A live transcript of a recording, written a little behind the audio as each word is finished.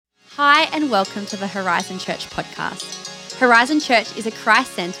Hi and welcome to the Horizon Church podcast. Horizon Church is a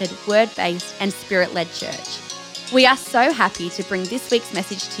Christ-centered, word-based and spirit-led church. We are so happy to bring this week's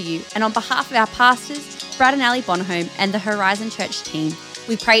message to you, and on behalf of our pastors, Brad and Ali Bonholm, and the Horizon Church team,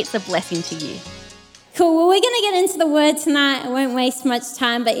 we pray it's a blessing to you. Cool, well, we're going to get into the word tonight. I won't waste much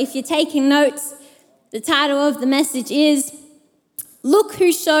time, but if you're taking notes, the title of the message is, Look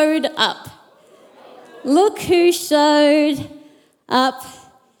Who Showed Up. Look who showed up.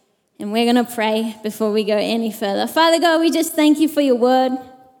 And we're going to pray before we go any further. Father God, we just thank you for your word.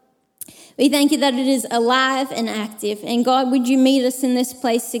 We thank you that it is alive and active. And God, would you meet us in this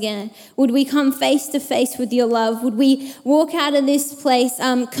place again? Would we come face to face with your love? Would we walk out of this place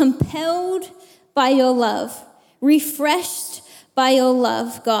compelled by your love, refreshed by your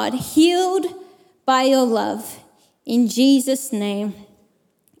love, God, healed by your love. In Jesus' name,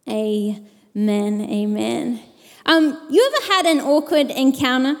 amen, amen. You ever had an awkward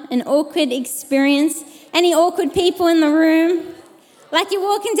encounter, an awkward experience? Any awkward people in the room? Like you're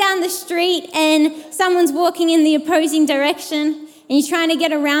walking down the street and someone's walking in the opposing direction and you're trying to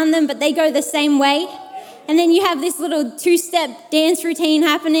get around them, but they go the same way. And then you have this little two-step dance routine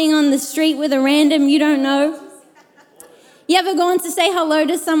happening on the street with a random you don't know. You ever gone to say hello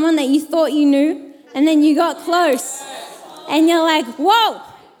to someone that you thought you knew and then you got close and you're like, whoa,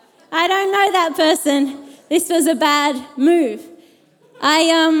 I don't know that person. This was a bad move.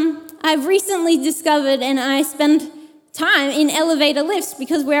 I've recently discovered, and I spend time in elevator lifts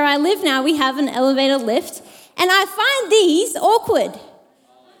because where I live now, we have an elevator lift, and I find these awkward.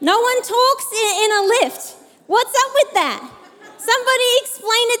 No one talks in a lift. What's up with that? Somebody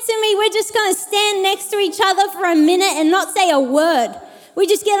explain it to me. We're just going to stand next to each other for a minute and not say a word. We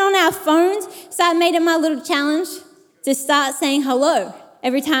just get on our phones. So I made it my little challenge to start saying hello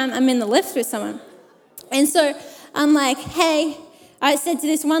every time I'm in the lift with someone. And so I'm like, hey, I said to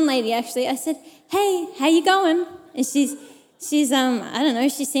this one lady, actually, I said, hey, how you going? And she's I don't know,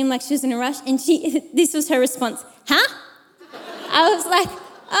 she seemed like she was in a rush. And this was her response, huh? I was like,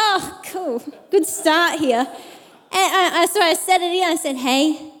 oh, cool, good start here. And so I said it again, I said,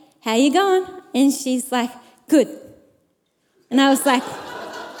 hey, how you going? And she's like, good. And I was like,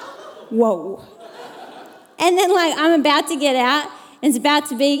 whoa. And then like, I'm about to get out, and it's about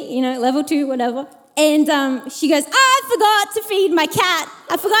to be, level 2, whatever. And she goes, I forgot to feed my cat.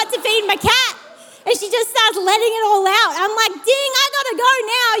 I forgot to feed my cat. And she just starts letting it all out. I'm like, ding, I gotta go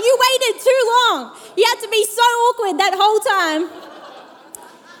now. You waited too long. You had to be so awkward that whole time.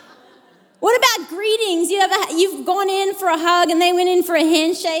 What about greetings? You've gone in for a hug and they went in for a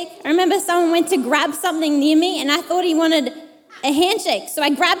handshake. I remember someone went to grab something near me and I thought he wanted a handshake. So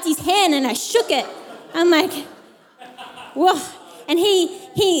I grabbed his hand and I shook it. I'm like, whoa. And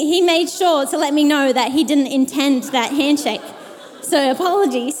he made sure to let me know that he didn't intend that handshake. So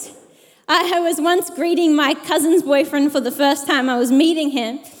apologies. I was once greeting my cousin's boyfriend for the first time. I was meeting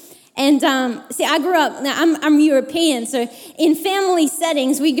him. And I grew up, now I'm European, so in family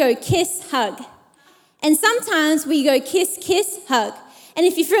settings, we go kiss, hug. And sometimes we go kiss, kiss, hug. And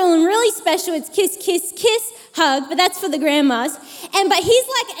if you're feeling really special, it's kiss, kiss, kiss, hug, but that's for the grandmas. But he's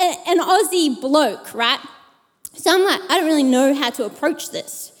like an Aussie bloke, right? So I'm like, I don't really know how to approach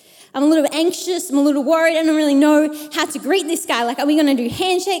this. I'm a little anxious, I'm a little worried, I don't really know how to greet this guy. Like, are we going to do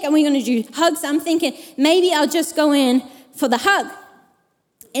handshake? Are we going to do hugs? I'm thinking maybe I'll just go in for the hug.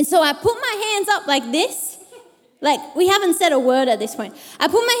 And so I put my hands up like this. Like, we haven't said a word at this point. I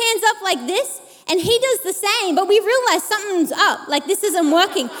put my hands up like this, and he does the same, but we realize something's up, like this isn't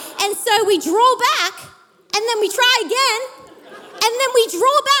working. And so we draw back, and then we try again, and then we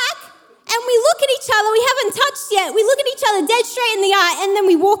draw back, and we look at each other, we haven't touched yet, we look at each other dead straight in the eye, and then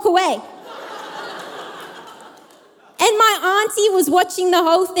we walk away. And my auntie was watching the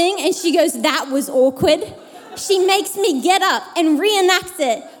whole thing, and she goes, that was awkward. She makes me get up and reenact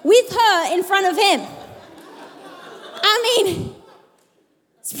it with her in front of him. I mean,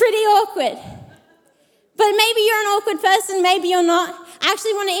 it's pretty awkward. But maybe you're an awkward person, maybe you're not. I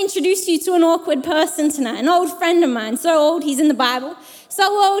actually want to introduce you to an awkward person tonight, an old friend of mine, so old he's in the Bible. So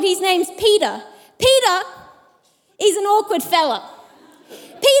old, his name's Peter. Peter is an awkward fella.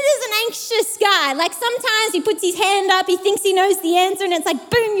 Peter's an anxious guy. Like sometimes he puts his hand up, he thinks he knows the answer, and it's like,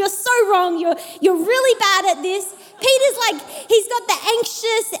 boom, you're so wrong. You're really bad at this. Peter's like, he's got the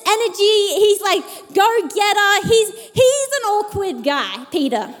anxious energy. He's like, go-getter. He's an awkward guy,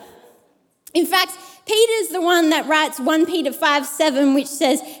 Peter. In fact, Peter's the one that writes 1 Peter 5:7, which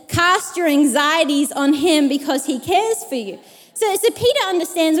says, cast your anxieties on him because he cares for you. So Peter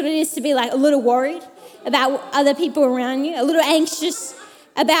understands what it is to be like a little worried about other people around you, a little anxious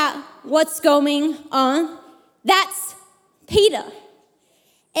about what's going on. That's Peter.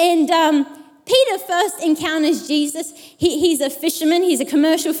 And Peter first encounters Jesus. He's a fisherman. He's a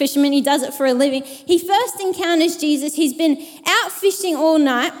commercial fisherman. He does it for a living. He first encounters Jesus. He's been out fishing all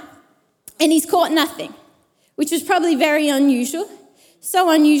night, and he's caught nothing, which was probably very unusual.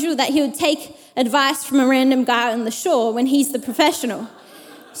 So unusual that he would take advice from a random guy on the shore when he's the professional.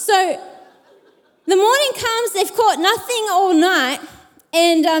 So the morning comes, they've caught nothing all night,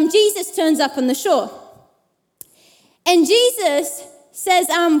 and Jesus turns up on the shore. And Jesus says,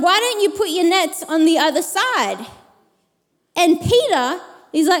 why don't you put your nets on the other side? And Peter,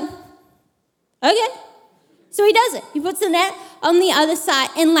 he's like, okay. So he does it. He puts the net on the other side,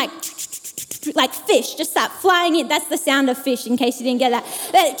 and like fish just start flying in. That's the sound of fish, in case you didn't get that.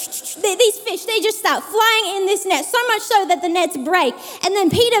 These fish, they just start flying in this net, so much so that the nets break. And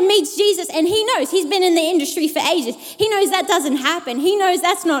then Peter meets Jesus, and he knows, he's been in the industry for ages. He knows that doesn't happen. He knows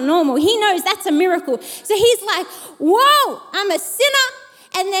that's not normal. He knows that's a miracle. So he's like, whoa, I'm a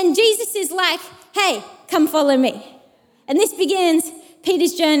sinner. And then Jesus is like, hey, come follow me. And this begins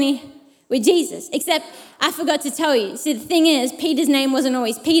Peter's journey with Jesus, except I forgot to tell you. See, the thing is, Peter's name wasn't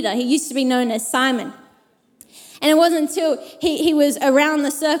always Peter. He used to be known as Simon. And it wasn't until he was around the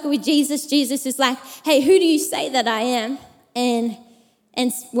circle with Jesus, Jesus is like, hey, who do you say that I am? And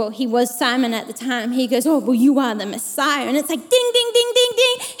well, he was Simon at the time. He goes, oh, well, you are the Messiah. And it's like, ding, ding, ding, ding,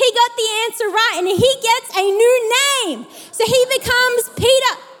 ding. He got the answer right, and he gets a new name. So he becomes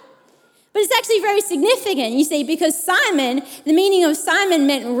Peter. But it's actually very significant, you see, because Simon, the meaning of Simon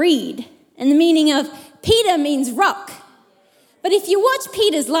meant reed, and the meaning of Peter means rock. But if you watch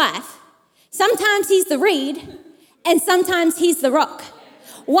Peter's life, sometimes he's the reed, and sometimes he's the rock.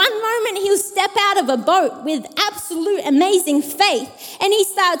 One moment he'll step out of a boat with absolute amazing faith, and he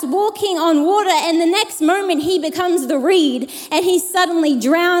starts walking on water, and the next moment he becomes the reed, and he's suddenly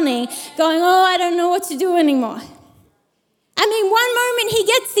drowning, going, oh, I don't know what to do anymore. I mean, one moment he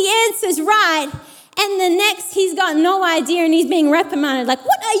gets the answers right, and the next he's got no idea, and he's being reprimanded. Like,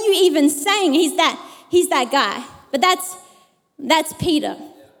 what are you even saying? He's that guy. But that's Peter.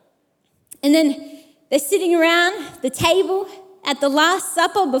 And then they're sitting around the table at the Last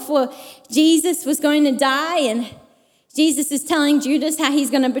Supper before Jesus was going to die, and Jesus is telling Judas how he's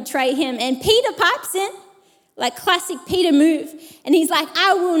going to betray him. And Peter pipes in, like classic Peter move, and he's like,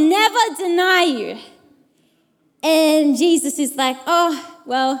 I will never deny you. And Jesus is like, oh,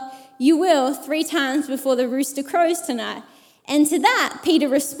 well, you will 3 times before the rooster crows tonight. And to that, Peter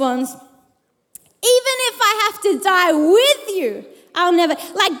responds, even if I have to die with you, I'll never.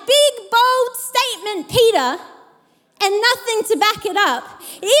 Like, big, bold statement, Peter, and nothing to back it up.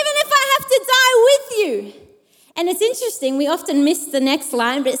 Even if I have to die with you. And it's interesting, we often miss the next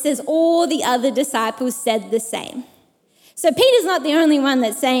line, but it says all the other disciples said the same. So Peter's not the only one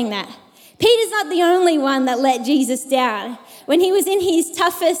that's saying that. Peter's not the only one that let Jesus down. When he was in his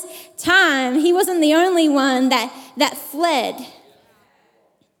toughest time, he wasn't the only one that fled.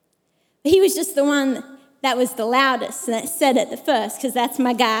 He was just the one that was the loudest and that said it the first, because that's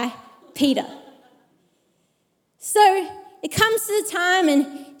my guy, Peter. So it comes to the time,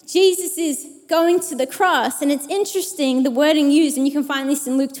 and Jesus is going to the cross, and it's interesting, the wording used, and you can find this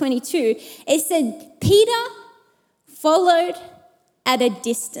in Luke 22. It said, Peter followed at a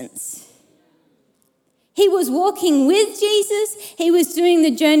distance. He was walking with Jesus. He was doing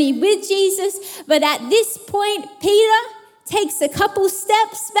the journey with Jesus. But at this point, Peter takes a couple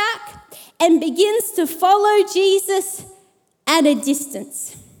steps back and begins to follow Jesus at a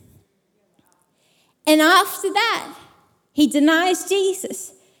distance. And after that, he denies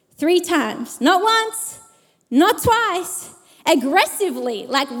Jesus 3 times. Not once, not twice. Aggressively,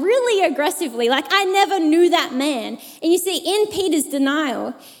 like really aggressively, like I never knew that man. And you see, in Peter's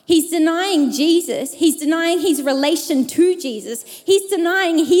denial, he's denying Jesus. He's denying his relation to Jesus. He's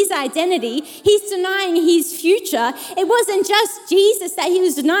denying his identity. He's denying his future. It wasn't just Jesus that he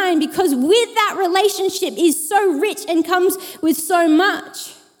was denying, because with that relationship is so rich and comes with so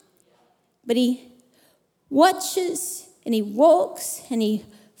much. But he watches and he walks and he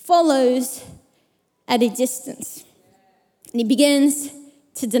follows at a distance. And he begins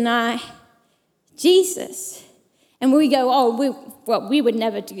to deny Jesus. And we go, we would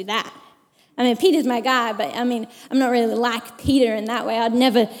never do that. I mean, Peter's my guy, but I mean, I'm not really like Peter in that way. I'd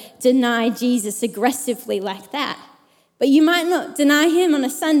never deny Jesus aggressively like that. But you might not deny him on a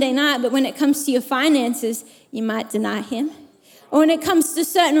Sunday night, but when it comes to your finances, you might deny him. Or when it comes to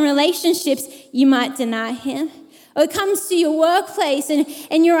certain relationships, you might deny him. Or it comes to your workplace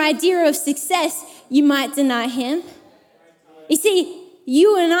and your idea of success, you might deny him. You see,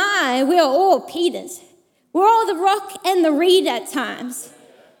 you and I, we're all Peters. We're all the rock and the reed at times.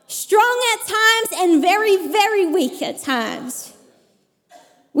 Strong at times and very, very weak at times.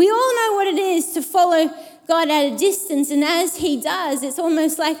 We all know what it is to follow God at a distance, and as he does, it's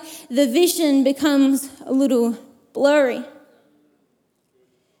almost like the vision becomes a little blurry.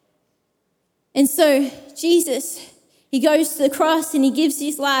 And so Jesus, he goes to the cross and he gives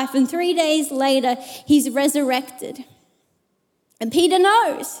his life, and 3 days later, he's resurrected. And Peter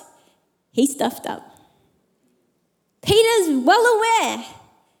knows he stuffed up. Peter's well aware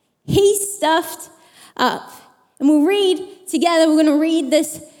he stuffed up. And we'll read together, we're going to read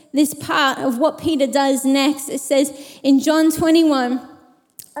this part of what Peter does next. It says in John 21,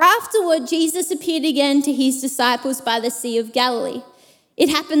 afterward, Jesus appeared again to his disciples by the Sea of Galilee. It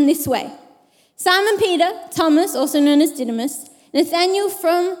happened this way. Simon Peter, Thomas, also known as Didymus, Nathanael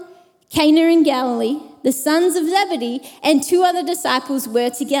from Cana in Galilee, the sons of Zebedee, and 2 other disciples were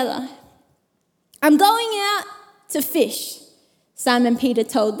together. I'm going out to fish, Simon Peter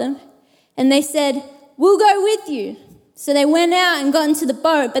told them. And they said, we'll go with you. So they went out and got into the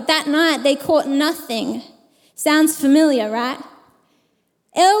boat, but that night they caught nothing. Sounds familiar, right?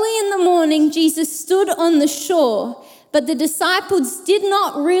 Early in the morning, Jesus stood on the shore, but the disciples did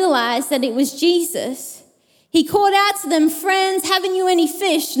not realize that it was Jesus. He called out to them, friends, haven't you any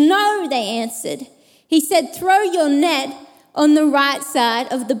fish? No, they answered. He said, throw your net on the right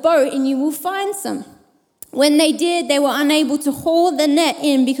side of the boat and you will find some. When they did, they were unable to haul the net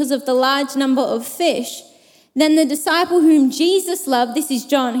in because of the large number of fish. Then the disciple whom Jesus loved, this is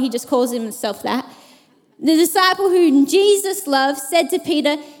John, he just calls himself that. The disciple whom Jesus loved said to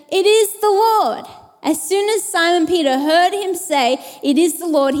Peter, it is the Lord. As soon as Simon Peter heard him say, it is the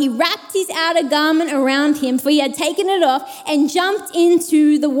Lord, he wrapped his outer garment around him, for he had taken it off, and jumped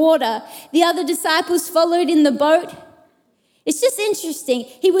into the water. The other disciples followed in the boat. It's just interesting.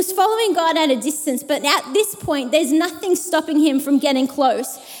 He was following God at a distance, but at this point, there's nothing stopping him from getting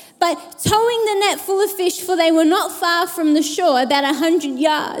close. But towing the net full of fish, for they were not far from the shore, about 100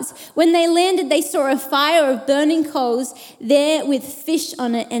 yards. When they landed, they saw a fire of burning coals there with fish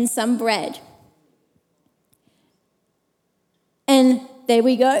on it and some bread. And there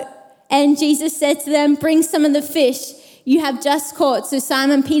we go. And Jesus said to them, bring some of the fish you have just caught. So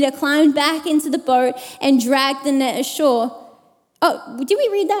Simon Peter climbed back into the boat and dragged the net ashore. Oh, did we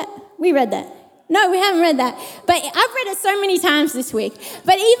read that? We read that. No, we haven't read that. But I've read it so many times this week.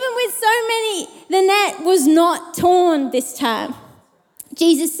 But even with so many, the net was not torn this time.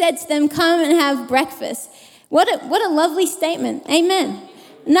 Jesus said to them, come and have breakfast. What a lovely statement. Amen.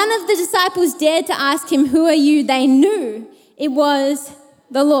 None of the disciples dared to ask him, who are you? They knew it was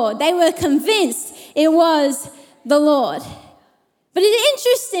the Lord. They were convinced it was the Lord. But it's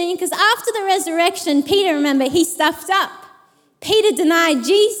interesting because after the resurrection, Peter, remember, he stuffed up. Peter denied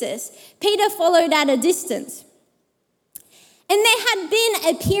Jesus. Peter followed at a distance. And there had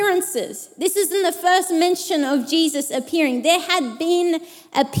been appearances. This isn't the first mention of Jesus appearing. There had been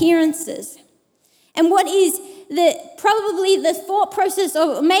appearances. And what is probably the thought process,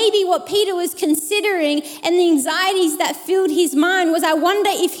 or maybe what Peter was considering and the anxieties that filled his mind was, I wonder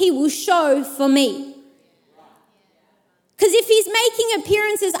if he will show for me. Because if he's making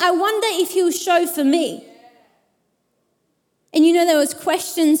appearances, I wonder if he'll show for me. And you know, there was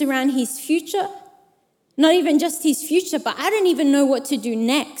questions around his future. Not even just his future, but I don't even know what to do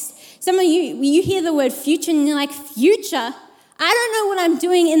next. Some of you hear the word future and you're like, future? I don't know what I'm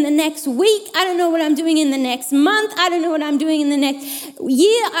doing in the next week. I don't know what I'm doing in the next month. I don't know what I'm doing in the next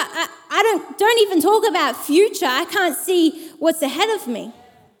year. I don't even talk about future. I can't see what's ahead of me.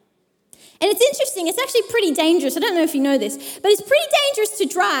 And it's interesting. It's actually pretty dangerous. I don't know if you know this, but it's pretty dangerous to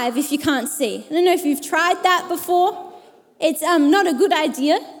drive if you can't see. I don't know if you've tried that before. It's not a good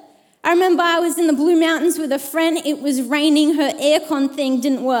idea. I remember I was in the Blue Mountains with a friend. It was raining. Her aircon thing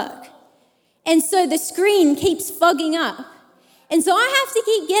didn't work. And so the screen keeps fogging up. And so I have to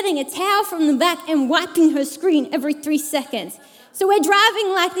keep getting a towel from the back and wiping her screen every 3 seconds. So we're driving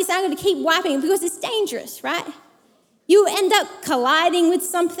like this. I'm going to keep wiping it because it's dangerous, right? You end up colliding with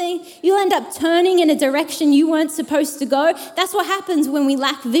something. You'll end up turning in a direction you weren't supposed to go. That's what happens when we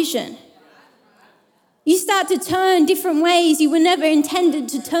lack vision. You start to turn different ways you were never intended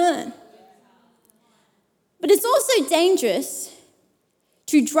to turn. But it's also dangerous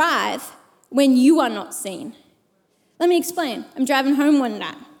to drive when you are not seen. Let me explain. I'm driving home one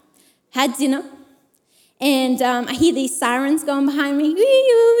night, had dinner, and I hear these sirens going behind me.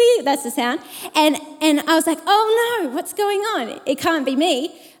 That's the sound. And I was like, oh no, what's going on? It can't be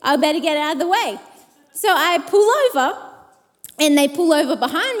me. I better get out of the way. So I pull over. And they pull over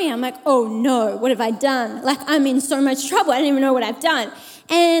behind me. I'm like, oh no, what have I done? Like, I'm in so much trouble. I don't even know what I've done.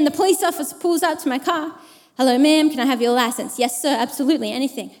 And the police officer pulls up to my car. Hello, ma'am, can I have your license? Yes, sir, absolutely,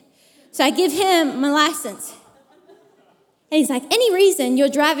 anything. So I give him my license. And he's like, any reason you're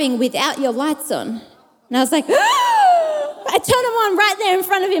driving without your lights on? And I was like, I turned them on right there in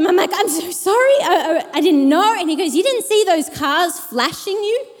front of him. I'm like, I'm so sorry. I didn't know. And he goes, you didn't see those cars flashing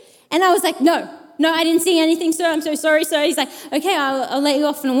you? And I was like, no, I didn't see anything, sir. I'm so sorry, sir. He's like, okay, I'll let you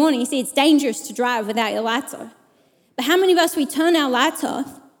off on a warning. You see, it's dangerous to drive without your lights on. But how many of us, we turn our lights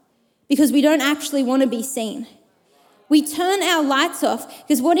off because we don't actually want to be seen? We turn our lights off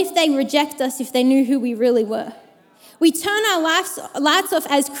because what if they reject us if they knew who we really were? We turn our lights off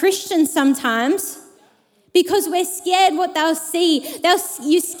as Christians sometimes because we're scared what they'll see.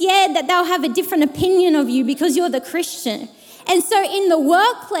 You're scared that they'll have a different opinion of you because you're the Christian. And so in the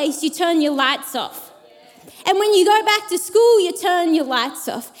workplace, you turn your lights off. And when you go back to school, you turn your lights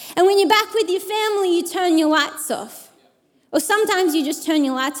off. And when you're back with your family, you turn your lights off. Or sometimes you just turn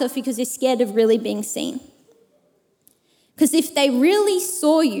your lights off because you're scared of really being seen. Because if they really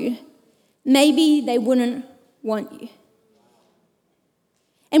saw you, maybe they wouldn't want you.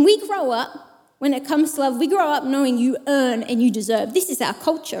 And we grow up, when it comes to love, we grow up knowing you earn and you deserve. This is our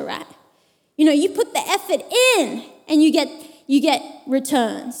culture, right? You know, you put the effort in and you get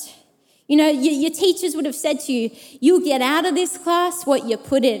returns. You know, your teachers would have said to you, you'll get out of this class what you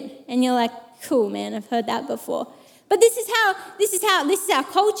put in. And you're like, cool, man, I've heard that before. But this is our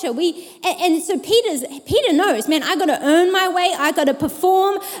culture. And so Peter knows, man, I got to earn my way. I got to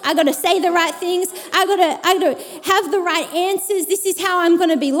perform. I got to say the right things. I got to have the right answers. This is how I'm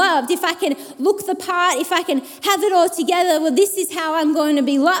going to be loved. If I can look the part, if I can have it all together, well, this is how I'm going to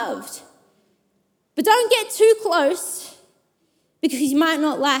be loved. But don't get too close because you might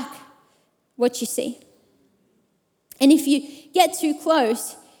not like what you see. And if you get too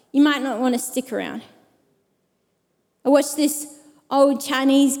close, you might not want to stick around. I watched this old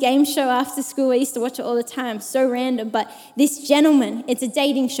Chinese game show after school. I used to watch it all the time, so random. But this gentleman, it's a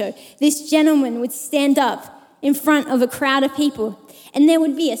dating show, this gentleman would stand up in front of a crowd of people and there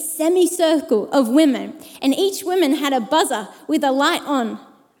would be a semicircle of women and each woman had a buzzer with a light on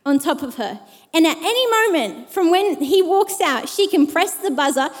top of her. And at any moment from when he walks out, she can press the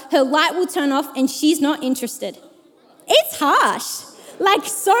buzzer, her light will turn off and she's not interested. It's harsh. Like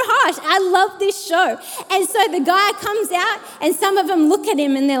so harsh. I love this show. And so the guy comes out and some of them look at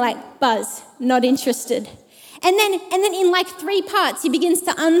him and they're like, buzz, not interested. And then in like 3 parts, he begins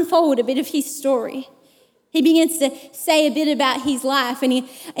to unfold a bit of his story. He begins to say a bit about his life and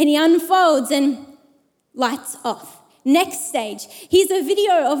he unfolds and lights off. Next stage, here's a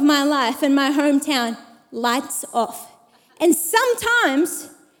video of my life in my hometown, lights off. And sometimes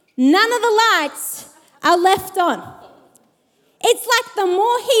none of the lights are left on. It's like the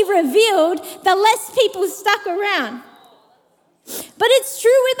more he revealed, the less people stuck around. But it's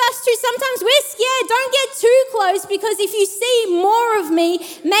true with us too. Sometimes we're scared. Don't get too close because if you see more of me,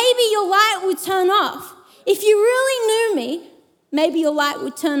 maybe your light will turn off. If you really knew me, maybe your light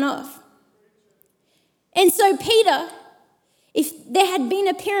would turn off. And so Peter, if there had been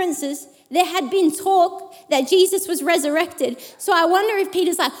appearances, there had been talk that Jesus was resurrected. So I wonder if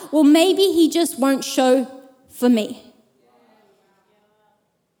Peter's like, well, maybe he just won't show for me.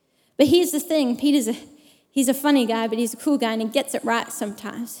 But here's the thing, he's a funny guy, but he's a cool guy and he gets it right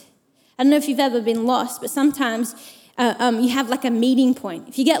sometimes. I don't know if you've ever been lost, but sometimes you have like a meeting point.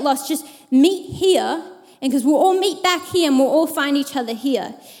 If you get lost, just meet here, and because we'll all meet back here and we'll all find each other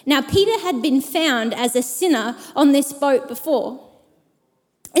here. Now, Peter had been found as a sinner on this boat before.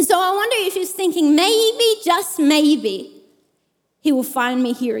 And so I wonder if he's thinking, maybe, just maybe, he will find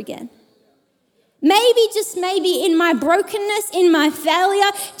me here again. Maybe, just maybe, in my brokenness, in my failure,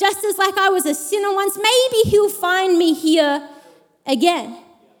 just as like I was a sinner once, maybe he'll find me here again.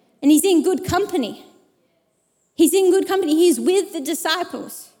 And he's in good company. He's in good company. He's with the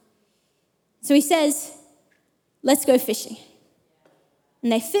disciples. So he says, let's go fishing.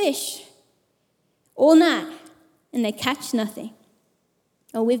 And they fish all night and they catch nothing.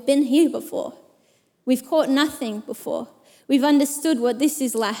 Oh, we've been here before. We've caught nothing before. We've understood what this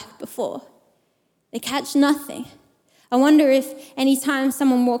is like before. They catch nothing. I wonder if any time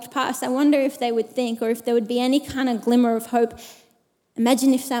someone walked past, I wonder if they would think or if there would be any kind of glimmer of hope.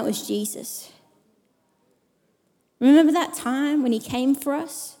 Imagine if that was Jesus. Remember that time when he came for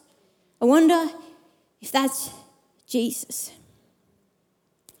us? I wonder if that's Jesus.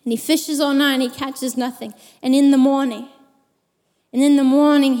 And he fishes all night and he catches nothing. And in the morning,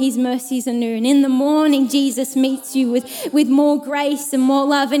 his mercies are new. And in the morning, Jesus meets you with more grace and more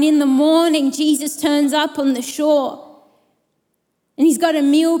love. And in the morning, Jesus turns up on the shore. And he's got a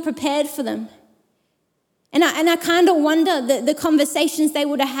meal prepared for them. And I kind of wonder the conversations they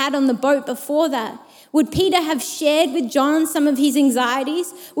would have had on the boat before that. Would Peter have shared with John some of his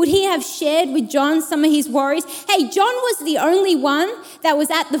anxieties? Would he have shared with John some of his worries? Hey, John was the only one that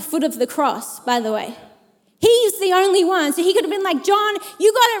was at the foot of the cross, by the way. He's the only one. So he could have been like, John,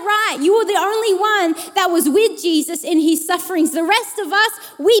 you got it right. You were the only one that was with Jesus in his sufferings. The rest of us,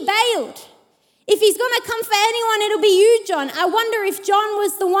 we bailed. If he's going to come for anyone, it'll be you, John. I wonder if John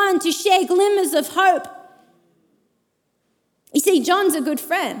was the one to share glimmers of hope. You see, John's a good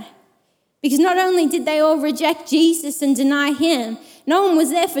friend. Because not only did they all reject Jesus and deny him, no one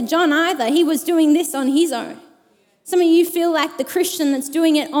was there for John either. He was doing this on his own. Some of you feel like the Christian that's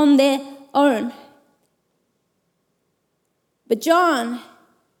doing it on their own. But John,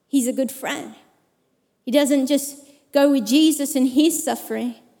 he's a good friend. He doesn't just go with Jesus in his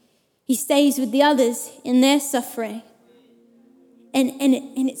suffering. He stays with the others in their suffering. And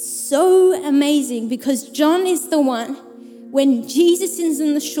it's so amazing because John is the one, when Jesus is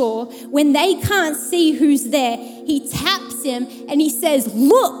on the shore, when they can't see who's there, he taps him and he says,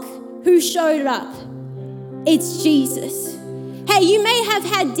 look who showed up. It's Jesus. Hey, you may have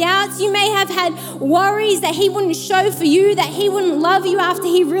had doubts, you may have had worries that he wouldn't show for you, that he wouldn't love you after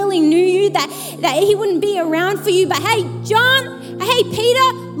he really knew you, that he wouldn't be around for you. But hey, John, hey,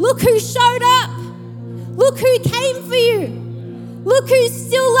 Peter, look who showed up. Look who came for you. Look who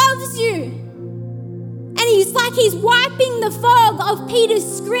still loves you. And he's like he's wiping the fog of Peter's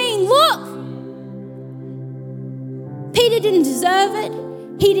screen. Look! Peter didn't deserve it.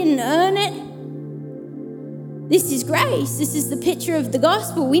 He didn't earn it. This is grace. This is the picture of the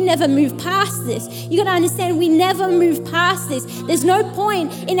gospel. We never move past this. You got to understand, we never move past this. There's no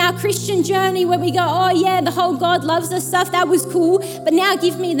point in our Christian journey where we go, oh yeah, the whole God loves us stuff, that was cool, but now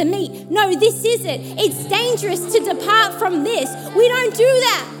give me the meat. No, this is it. It's dangerous to depart from this. We don't do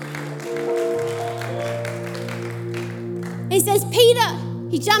that. He says, Peter,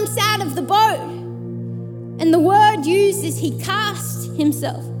 he jumps out of the boat. And the word used is he cast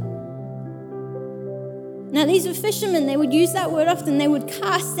himself. Now, these were fishermen. They would use that word often. They would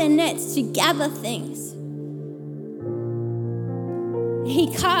cast their nets to gather things. He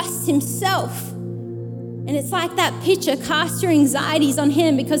cast himself. And it's like that picture, cast your anxieties on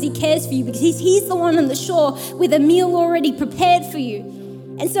him because he cares for you, because he's the one on the shore with a meal already prepared for you.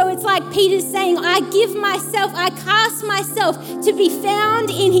 And so it's like Peter's saying, I give myself, I cast myself to be found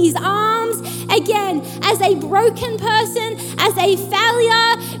in his arms again as a broken person, as a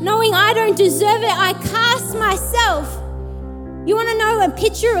failure, knowing I don't deserve it. I cast myself. You want to know a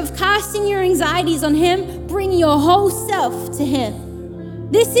picture of casting your anxieties on him? Bring your whole self to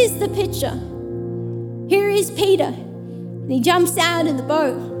him. This is the picture. Here is Peter, and he jumps out of the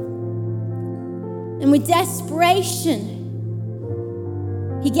boat. And with desperation,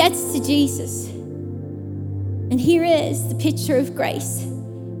 he gets to Jesus. And here is the picture of grace.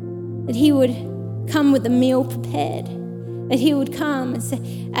 That he would come with a meal prepared. That he would come and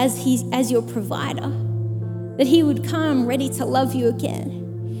say, as your provider. That he would come ready to love you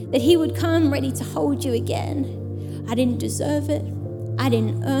again. That he would come ready to hold you again. I didn't deserve it. I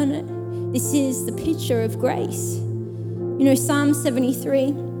didn't earn it. This is the picture of grace. You know, Psalm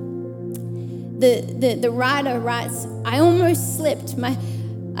 73, the writer writes, I almost slipped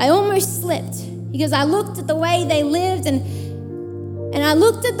because I looked at the way they lived and I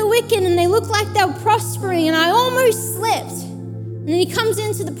looked at the wicked and they looked like they were prospering and I almost slipped. And then he comes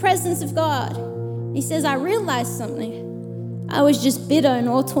into the presence of God. He says, I realized something. I was just bitter and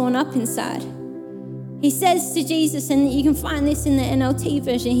all torn up inside. He says to Jesus, and you can find this in the NLT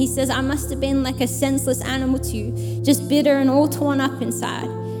version, he says, I must have been like a senseless animal to you, just bitter and all torn up inside.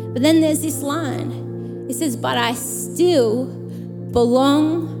 But then there's this line. It says, but I still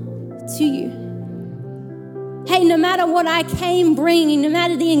belong to you. Hey, no matter what I came bringing, no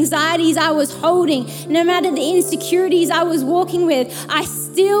matter the anxieties I was holding, no matter the insecurities I was walking with, I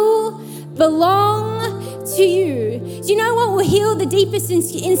still belong to you. Do you know what will heal the deepest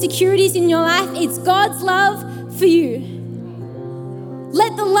insecurities in your life? It's God's love for you.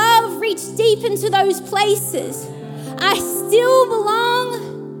 Let the love reach deep into those places. I still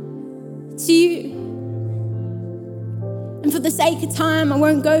belong to you. And for the sake of time, I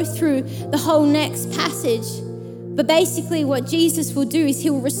won't go through the whole next passage. But basically what Jesus will do is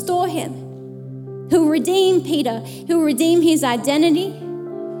he'll restore him. He'll redeem Peter. He'll redeem his identity.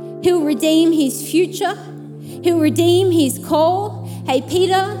 He'll redeem his future. He'll redeem his call. Hey,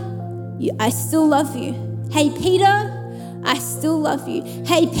 Peter, I still love you. Hey, Peter, I still love you.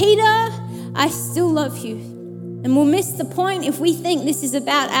 Hey, Peter, I still love you. And we'll miss the point if we think this is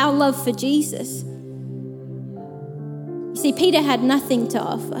about our love for Jesus. You see, Peter had nothing to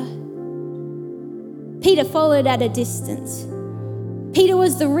offer. Peter followed at a distance. Peter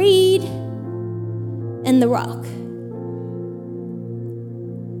was the reed and the rock.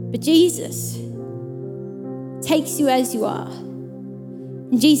 But Jesus takes you as you are.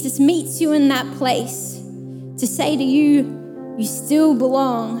 And Jesus meets you in that place to say to you, you still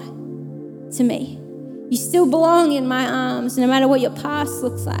belong to me. You still belong in my arms, no matter what your past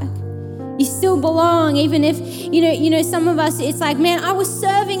looks like. You still belong, even if, you know, some of us, it's like, man, I was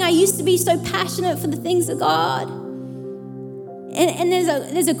serving. I used to be so passionate for the things of God. And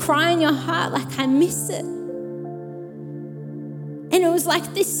there's a cry in your heart, like, I miss it. And it was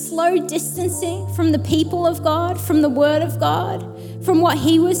like this slow distancing from the people of God, from the word of God, from what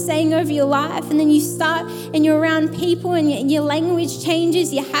he was saying over your life. And then you start and you're around people and your language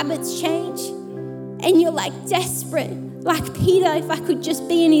changes, your habits change. And you're like desperate, like Peter, if I could just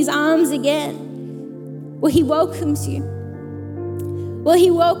be in his arms again. Well, he welcomes you. Well, he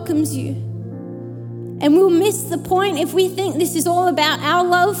welcomes you. And we'll miss the point if we think this is all about our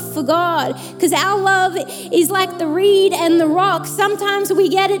love for God, because our love is like the reed and the rock. Sometimes we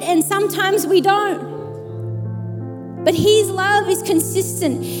get it and sometimes we don't. But his love is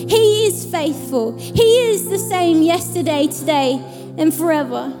consistent. He is faithful. He is the same yesterday, today, and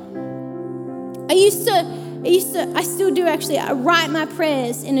forever. I still do actually. I write my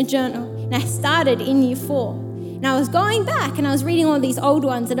prayers in a journal, and I started in year 4. And I was going back and I was reading all these old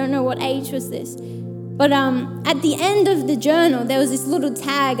ones. I don't know what age was this. But at the end of the journal, there was this little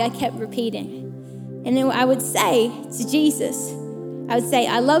tag I kept repeating. And I would say to Jesus, I would say,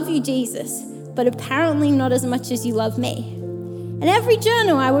 I love you, Jesus, but apparently not as much as you love me. And every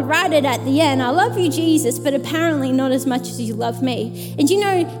journal, I would write it at the end, I love you, Jesus, but apparently not as much as you love me. And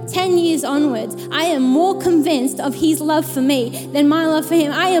 10 years onwards, I am more convinced of his love for me than my love for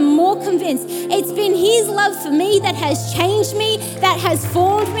him. I am more convinced. It's been his love for me that has changed me, that has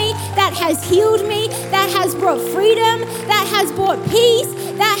formed me, that has healed me, that has brought freedom, that has brought peace,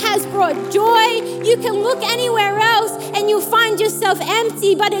 that has brought joy. You can look anywhere else and you'll find yourself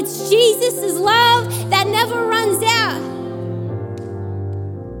empty, but it's Jesus' love that never runs out.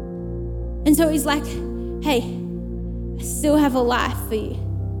 And so he's like, hey, I still have a life for you.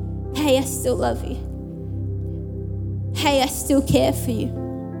 Hey, I still love you. Hey, I still care for you.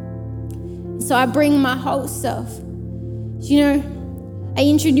 And so I bring my whole self. I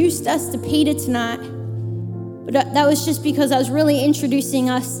introduced us to Peter tonight, but that was just because I was really introducing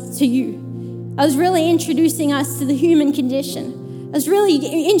us to you. I was really introducing us to the human condition. I was really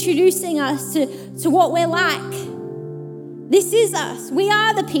introducing us to what we're like. This is us. We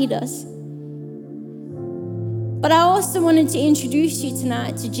are the Peters. But I also wanted to introduce you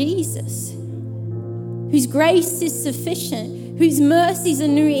tonight to Jesus, whose grace is sufficient, whose mercies are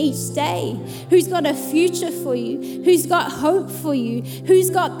new each day, who's got a future for you, who's got hope for you, who's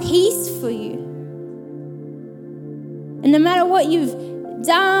got peace for you. And no matter what you've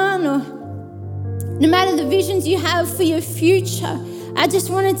done or no matter the visions you have for your future, I just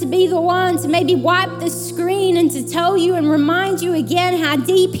wanted to be the one to maybe wipe the screen and to tell you and remind you again how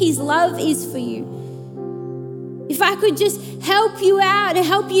deep his love is for you. If I could just help you out and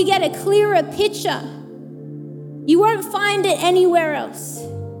help you get a clearer picture, you won't find it anywhere else.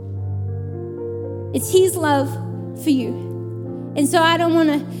 It's his love for you. And so I don't want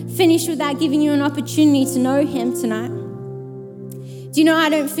to finish without giving you an opportunity to know him tonight. I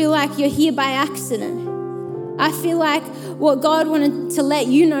don't feel like you're here by accident. I feel like what God wanted to let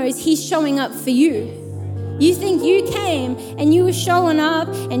you know is he's showing up for you. You think you came and you were showing up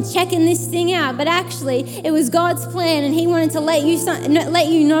and checking this thing out, but actually it was God's plan, and he wanted to let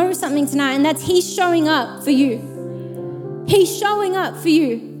you know something tonight, and that's he's showing up for you. He's showing up for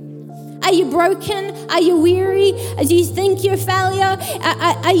you. Are you broken? Are you weary? Do you think you're a failure?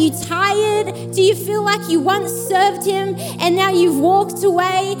 Are you tired? Do you feel like you once served him and now you've walked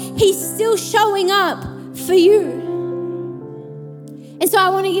away? He's still showing up for you. And so I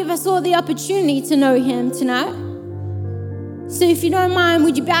want to give us all the opportunity to know him tonight. So if you don't mind,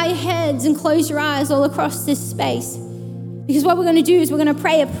 would you bow your heads and close your eyes all across this space? Because what we're going to do is we're going to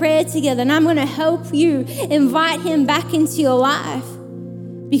pray a prayer together, and I'm going to help you invite him back into your life,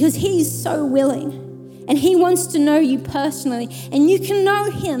 because he's so willing and he wants to know you personally, and you can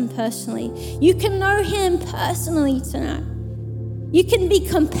know him personally. You can know him personally tonight. You can be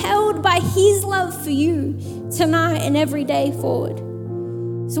compelled by his love for you tonight and every day forward.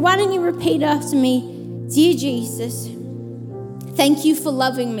 So why don't you repeat after me? Dear Jesus, thank you for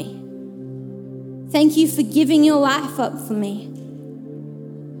loving me. Thank you for giving your life up for me.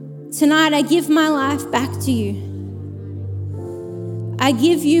 Tonight I give my life back to you. I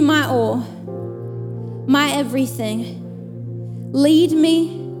give you my all, my everything. Lead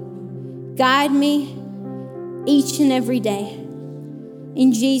me, guide me, each and every day.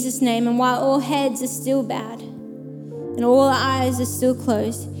 In Jesus' name. And while all heads are still bowed and all eyes are still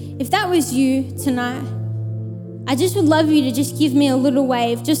closed, if that was you tonight, I just would love you to just give me a little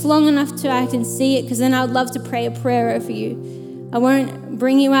wave, just long enough so I can see it, because then I would love to pray a prayer over you. I won't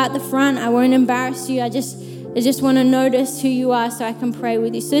bring you out the front. I won't embarrass you. I just want to notice who you are so I can pray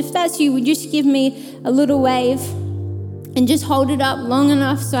with you. So if that's you, would you just give me a little wave and just hold it up long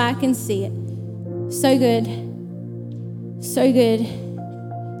enough so I can see it? So good. So good.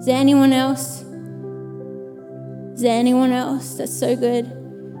 Is there anyone else? Is there anyone else? That's so good.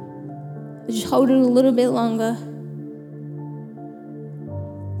 Just hold it a little bit longer.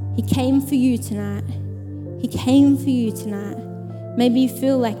 He came for you tonight. He came for you tonight. Maybe you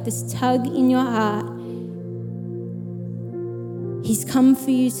feel like this tug in your heart. He's come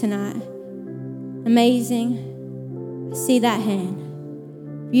for you tonight. Amazing. I see that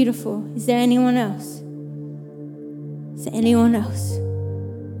hand. Beautiful. Is there anyone else? Is there anyone else?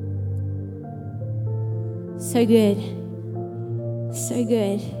 So good. So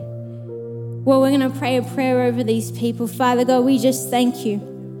good. Well, we're going to pray a prayer over these people. Father God, we just thank you.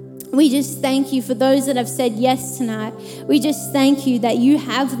 We just thank you for those that have said yes tonight. We just thank you that you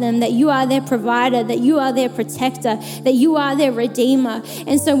have them, that you are their provider, that you are their protector, that you are their redeemer.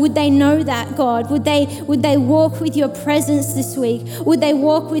 And so would they know that, God? Would they walk with your presence this week? Would they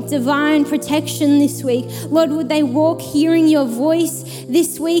walk with divine protection this week? Lord, would they walk hearing your voice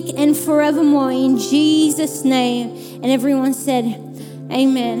this week and forevermore in Jesus' name? And everyone said,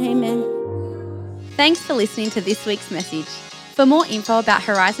 amen, amen. Thanks for listening to this week's message. For more info about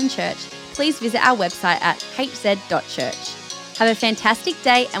Horizon Church, please visit our website at hz.church. Have a fantastic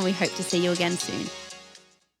day, and we hope to see you again soon.